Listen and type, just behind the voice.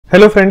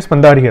Hello friends,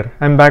 Mandar here.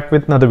 I'm back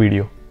with another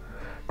video.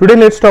 Today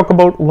let's talk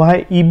about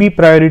why EB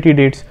priority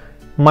dates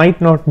might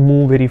not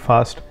move very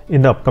fast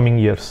in the upcoming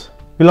years.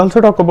 We'll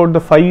also talk about the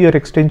 5-year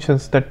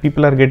extensions that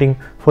people are getting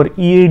for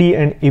EAD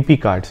and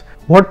AP cards,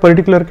 what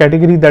particular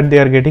category that they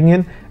are getting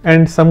in,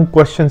 and some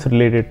questions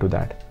related to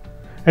that.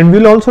 And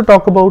we'll also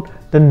talk about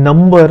the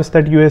numbers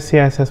that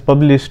USCIS has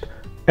published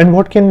and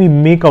what can we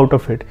make out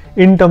of it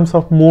in terms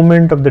of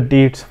movement of the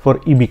dates for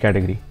EB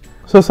category.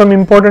 So some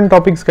important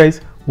topics,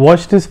 guys.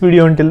 Watch this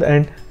video until the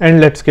end and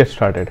let's get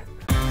started.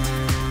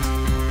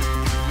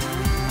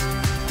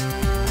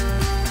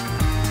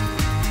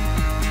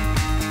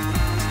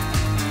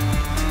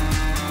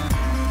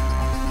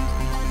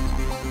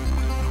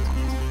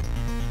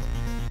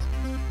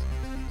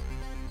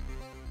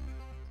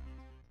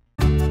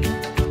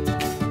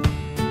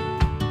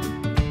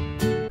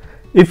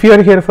 If you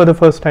are here for the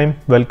first time,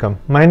 welcome.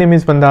 My name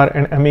is Mandar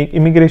and I make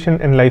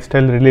immigration and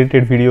lifestyle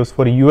related videos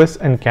for US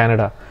and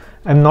Canada.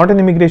 I'm not an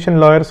immigration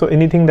lawyer, so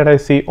anything that I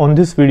say on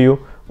this video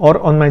or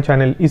on my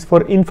channel is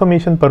for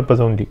information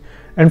purpose only.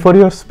 And for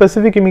your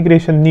specific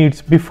immigration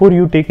needs, before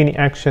you take any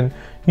action,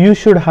 you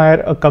should hire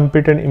a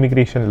competent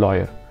immigration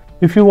lawyer.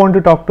 If you want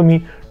to talk to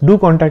me, do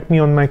contact me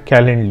on my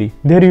Calendly.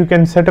 There you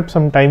can set up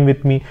some time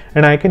with me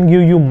and I can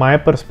give you my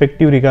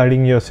perspective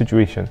regarding your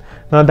situation.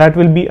 Now that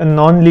will be a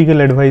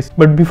non-legal advice,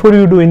 but before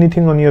you do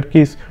anything on your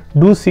case,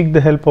 do seek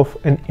the help of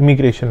an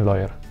immigration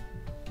lawyer.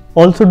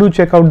 Also do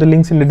check out the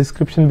links in the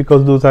description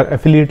because those are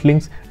affiliate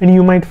links and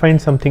you might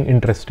find something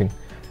interesting.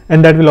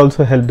 And that will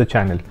also help the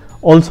channel.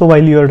 Also,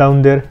 while you are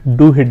down there,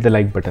 do hit the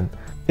like button.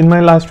 In my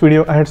last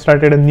video, I had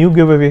started a new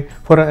giveaway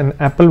for an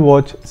Apple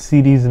Watch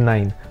Series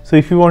 9. So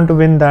if you want to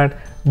win that,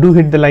 do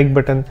hit the like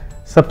button,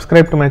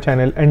 subscribe to my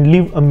channel and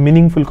leave a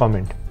meaningful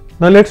comment.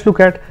 Now let's look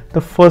at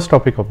the first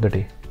topic of the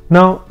day.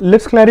 Now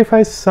let's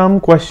clarify some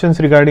questions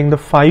regarding the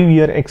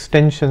 5-year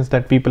extensions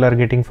that people are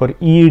getting for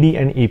EAD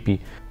and AP.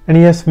 And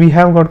yes, we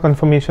have got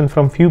confirmation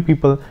from few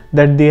people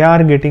that they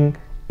are getting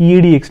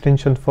EAD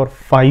extension for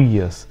 5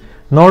 years.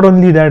 Not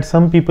only that,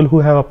 some people who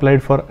have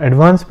applied for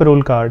advanced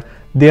parole card,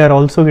 they are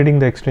also getting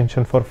the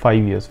extension for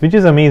 5 years, which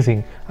is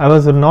amazing. I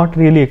was not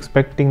really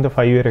expecting the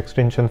 5-year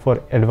extension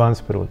for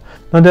advanced parole.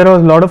 Now there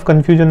was a lot of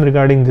confusion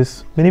regarding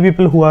this. Many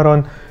people who are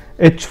on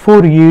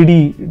H4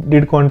 EAD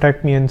did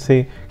contact me and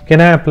say,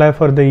 can I apply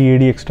for the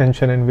EAD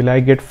extension and will I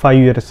get 5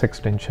 years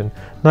extension?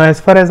 Now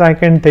as far as I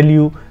can tell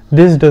you,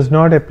 this does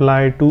not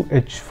apply to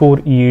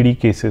H4 EAD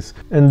cases,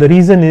 and the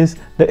reason is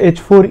the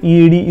H4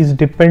 EAD is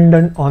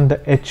dependent on the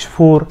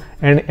H4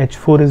 and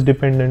H4 is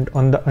dependent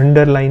on the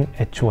underlying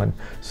H1.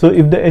 So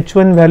if the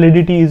H1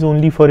 validity is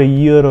only for a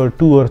year or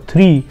 2 or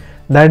 3,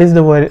 that is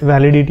the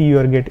validity you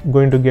are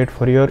going to get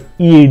for your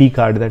EAD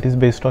card, that is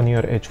based on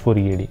your H4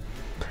 EAD.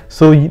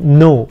 So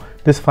no,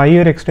 this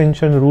 5-year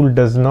extension rule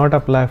does not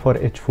apply for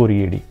H4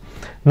 EAD.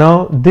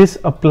 Now this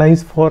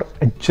applies for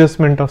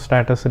adjustment of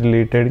status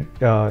related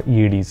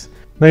EADs.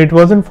 Now it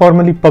wasn't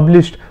formally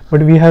published,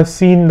 but we have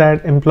seen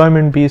that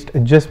employment based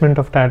adjustment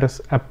of status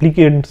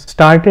applicants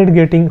started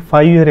getting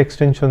 5-year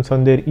extensions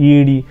on their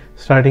EAD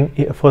starting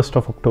 1st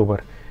of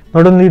October.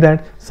 Not only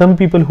that, some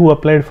people who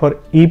applied for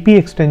AP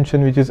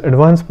extension, which is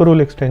advanced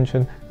parole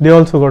extension, they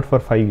also got for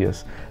 5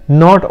 years.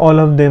 Not all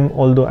of them,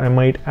 although I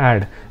might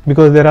add,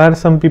 because there are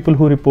some people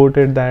who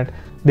reported that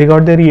they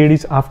got their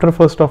EADs after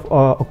 1st of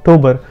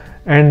October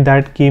and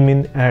that came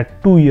in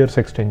at 2 years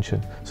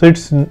extension. So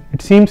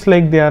it seems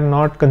like they are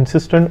not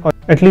consistent, or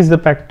at least the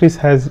practice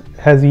has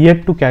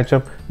yet to catch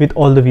up with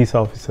all the visa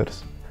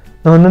officers.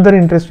 Now another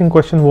interesting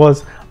question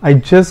was, I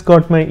just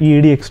got my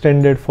EAD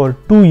extended for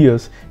 2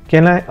 years.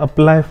 Can I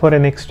apply for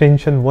an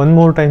extension one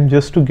more time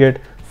just to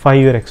get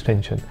 5-year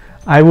extension?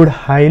 I would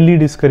highly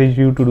discourage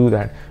you to do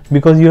that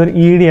because your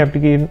EAD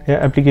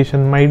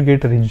application might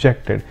get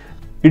rejected.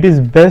 It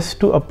is best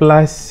to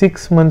apply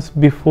 6 months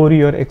before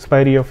your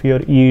expiry of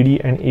your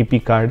EAD and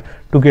AP card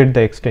to get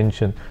the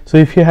extension. So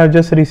if you have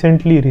just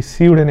recently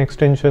received an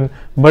extension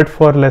but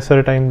for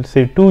lesser time,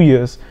 say 2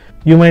 years,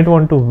 you might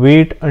want to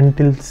wait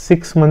until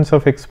 6 months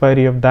of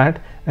expiry of that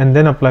and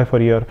then apply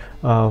for your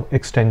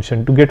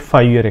extension to get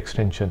 5-year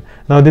extension.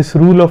 Now this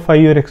rule of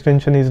 5-year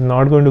extension is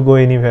not going to go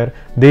anywhere.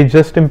 They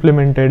just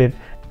implemented it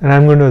and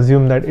I'm going to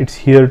assume that it's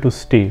here to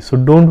stay. So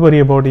don't worry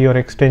about your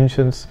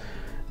extensions.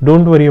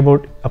 Don't worry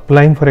about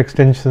applying for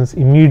extensions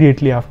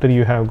immediately after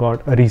you have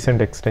got a recent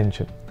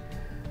extension.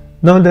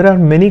 Now there are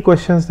many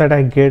questions that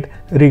I get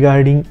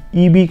regarding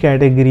EB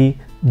category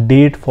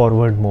date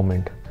forward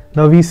movement.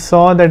 Now we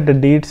saw that the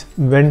dates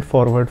went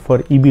forward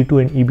for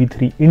EB2 and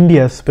EB3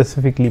 India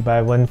specifically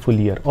by 1 full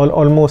year,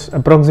 almost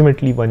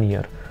approximately 1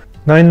 year.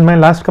 Now in my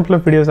last couple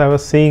of videos I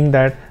was saying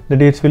that the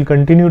dates will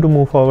continue to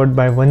move forward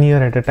by 1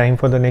 year at a time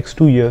for the next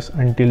 2 years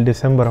until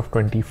December of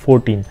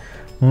 2014.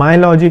 My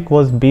logic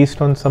was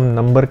based on some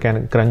number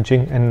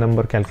crunching and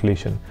number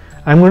calculation.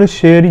 I'm going to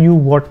share you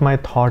what my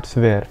thoughts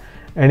were,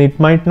 and it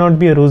might not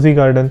be a rosy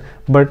garden,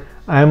 but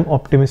I am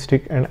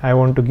optimistic and I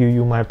want to give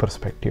you my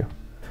perspective.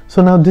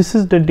 So now this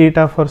is the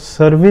data for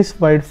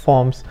service-wide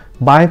forms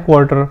by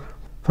quarter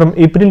from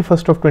April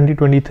 1st of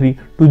 2023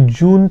 to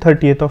June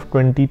 30th of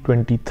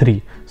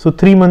 2023. So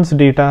 3 months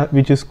data,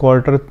 which is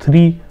quarter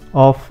 3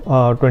 of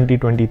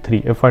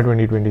 2023, FY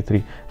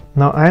 2023.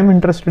 Now I am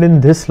interested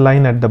in this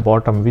line at the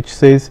bottom, which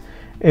says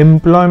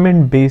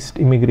employment based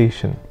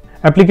immigration,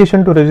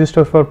 application to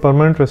register for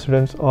permanent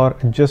residence or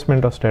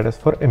adjustment of status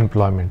for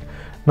employment.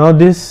 Now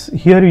this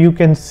here you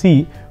can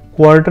see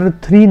quarter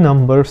 3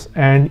 numbers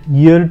and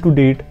year to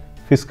date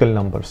fiscal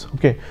numbers.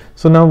 Okay,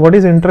 so now what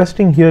is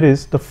interesting here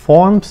is the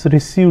forms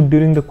received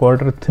during the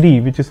quarter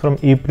 3, which is from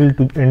April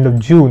to end of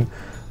June,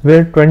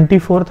 were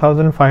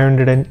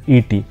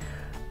 24,580.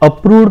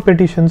 Approved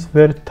petitions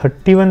were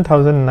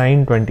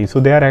 31,920.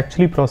 So they are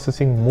actually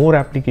processing more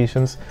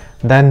applications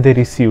than they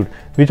received,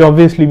 which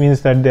obviously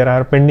means that there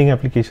are pending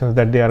applications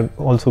that they are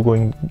also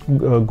going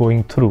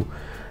through.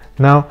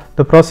 Now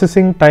the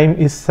processing time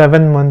is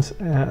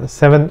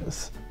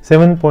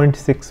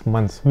 7.6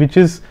 months, which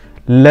is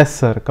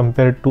lesser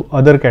compared to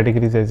other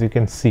categories, as you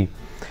can see.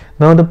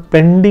 Now the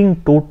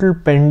total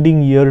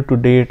pending year to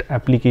date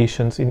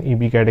applications in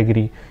EB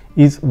category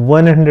is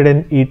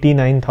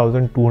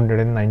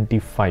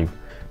 189,295.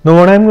 Now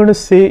what I'm going to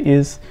say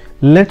is,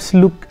 let's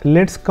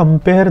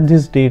compare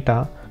this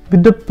data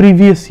with the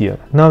previous year.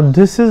 Now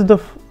these are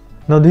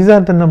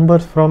the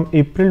numbers from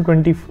April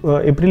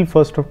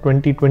 1st of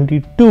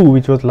 2022,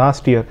 which was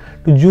last year,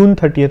 to June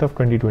 30th of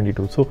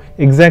 2022. So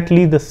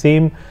exactly the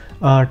same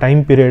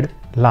time period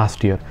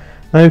last year.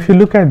 Now if you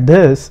look at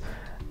this,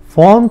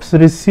 forms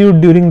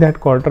received during that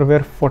quarter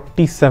were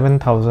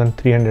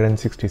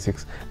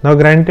 47,366. Now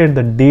granted,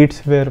 the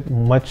dates were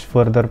much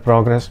further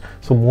progressed,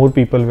 so more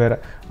people were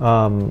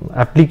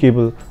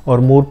applicable,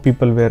 or more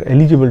people were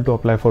eligible to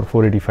apply for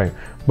 485,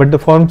 but the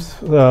forms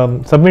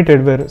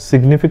submitted were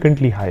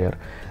significantly higher,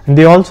 and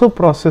they also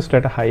processed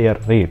at a higher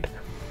rate.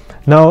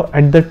 Now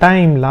at the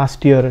time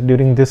last year,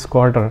 during this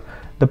quarter,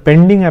 the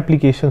pending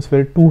applications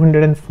were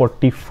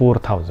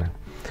 244,000.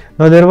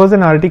 Now there was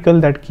an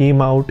article that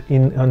came out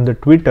on the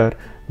Twitter,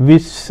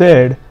 which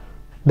said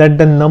that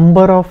the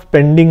number of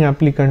pending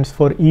applicants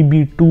for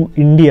EB2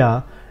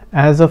 India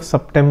as of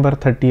September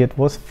 30th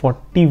was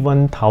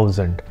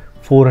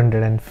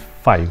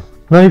 41,405.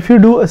 Now if you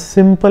do a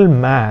simple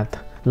math,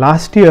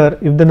 last year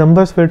if the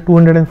numbers were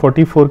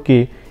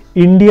 244k,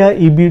 India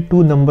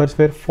EB2 numbers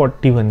were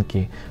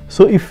 41k.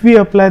 So if we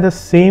apply the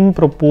same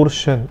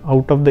proportion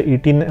out of the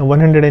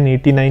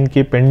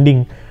 189k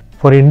pending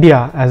for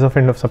India as of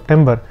end of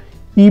September,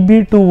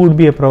 EB2 would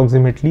be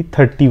approximately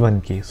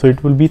 31k. So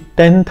it will be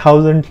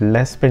 10,000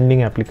 less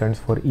pending applicants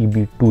for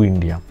EB2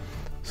 India.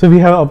 So we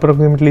have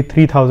approximately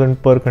 3,000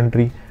 per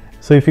country.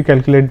 So if you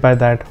calculate by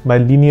that, by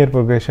linear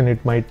progression,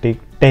 it might take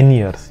 10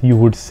 years, you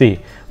would say.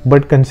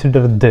 But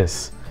consider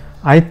this,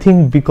 I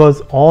think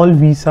because all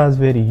visas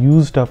were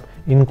used up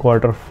in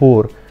quarter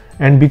 4,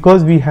 and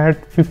because we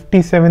had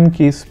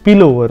 57k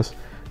spillovers,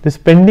 the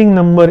pending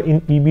number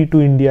in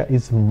EB2 India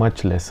is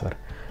much lesser.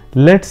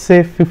 Let's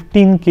say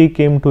 15k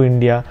came to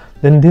India,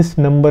 then this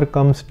number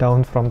comes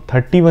down from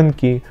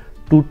 31k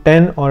to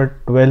 10 or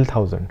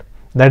 12,000.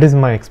 That is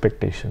my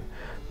expectation.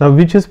 Now,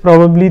 which is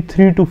probably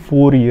 3 to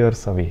 4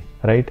 years away,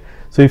 right?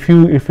 So if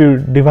you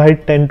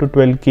divide 10 to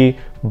 12k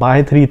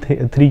by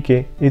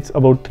 3k, it's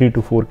about 3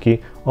 to 4k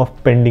of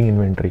pending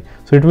inventory.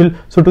 So to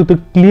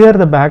clear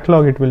the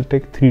backlog, it will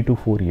take 3 to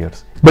 4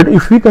 years. But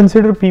if we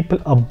consider people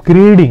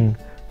upgrading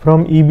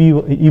from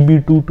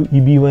EB2 to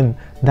EB1,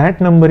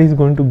 that number is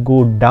going to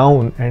go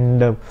down,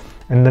 and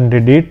then the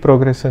date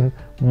progression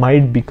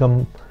might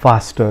become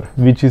faster,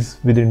 which is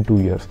within 2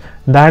 years.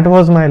 That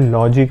was my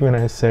logic when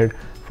I said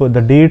for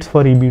the dates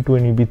for EB2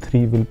 and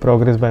EB3 will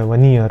progress by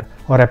 1 year,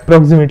 or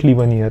approximately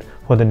 1 year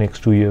for the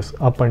next 2 years,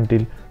 up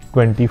until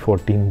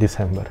 2014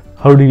 December.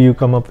 How did you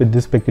come up with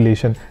this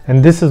speculation?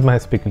 And this is my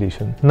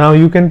speculation. Now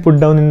you can put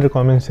down in the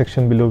comment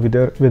section below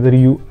whether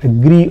you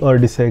agree or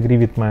disagree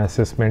with my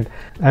assessment.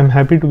 I'm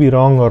happy to be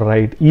wrong or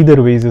right.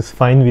 Either ways is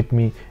fine with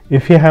me.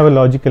 If you have a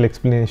logical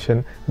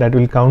explanation that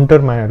will counter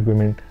my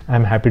argument,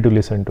 I'm happy to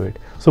listen to it.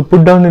 So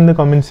put down in the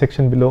comment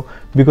section below,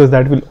 because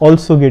that will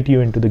also get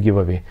you into the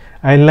giveaway.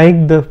 I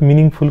like the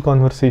meaningful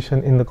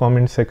conversation in the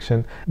comment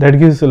section. That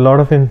gives a lot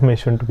of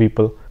information to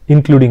people,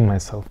 including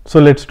myself.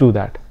 So let's do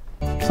that.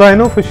 So I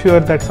know for sure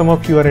that some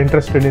of you are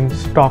interested in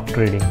stock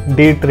trading,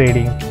 day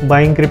trading,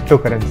 buying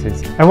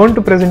cryptocurrencies. I want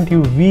to present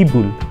you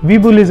Webull.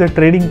 Webull is a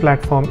trading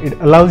platform. It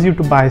allows you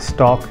to buy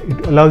stock,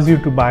 it allows you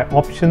to buy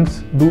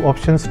options, do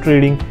options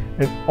trading,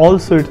 and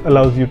also it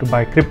allows you to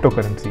buy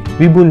cryptocurrency.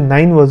 Webull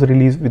 9 was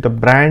released with a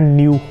brand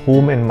new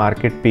home and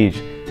market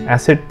page,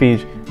 asset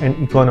page, and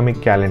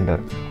economic calendar.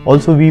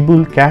 Also,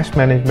 Webull Cash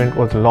Management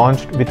was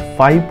launched with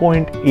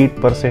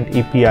 5.8%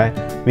 API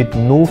with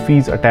no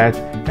fees attached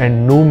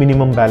and no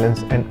minimum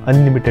balance and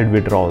unlimited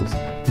withdrawals.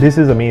 This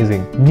is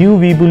amazing. New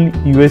Webull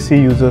USA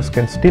users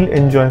can still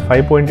enjoy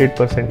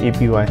 5.8%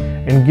 APY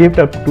and get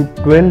up to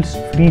 12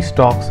 free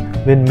stocks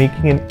when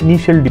making an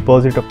initial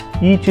deposit of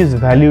each is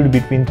valued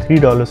between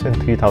 $3 and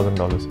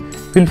 $3,000.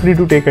 Feel free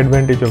to take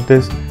advantage of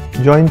this.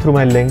 Join through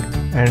my link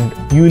and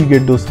you will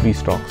get those free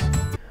stocks.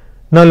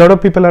 Now, a lot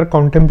of people are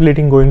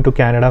contemplating going to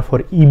Canada for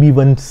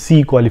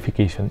EB1C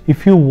qualification.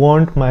 If you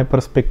want my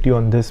perspective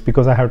on this,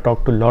 because I have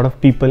talked to a lot of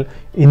people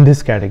in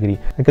this category,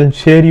 I can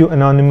share you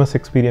anonymous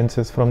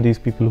experiences from these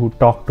people who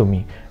talk to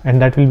me,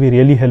 and that will be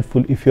really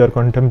helpful if you are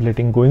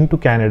contemplating going to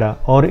Canada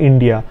or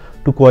India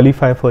to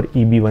qualify for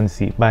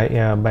EB1C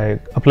by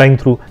applying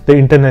through the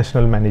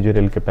International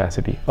Managerial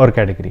Capacity or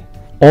category.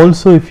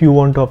 Also, if you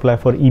want to apply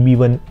for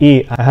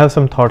EB1A, I have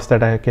some thoughts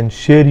that I can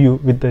share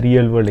you with the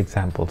real world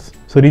examples.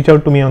 So reach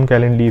out to me on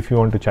Calendly if you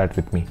want to chat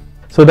with me.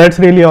 So that's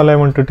really all I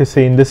wanted to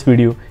say in this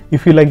video.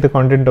 If you like the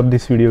content of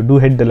this video, do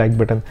hit the like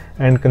button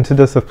and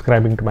consider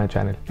subscribing to my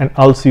channel, and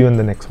I'll see you in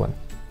the next one.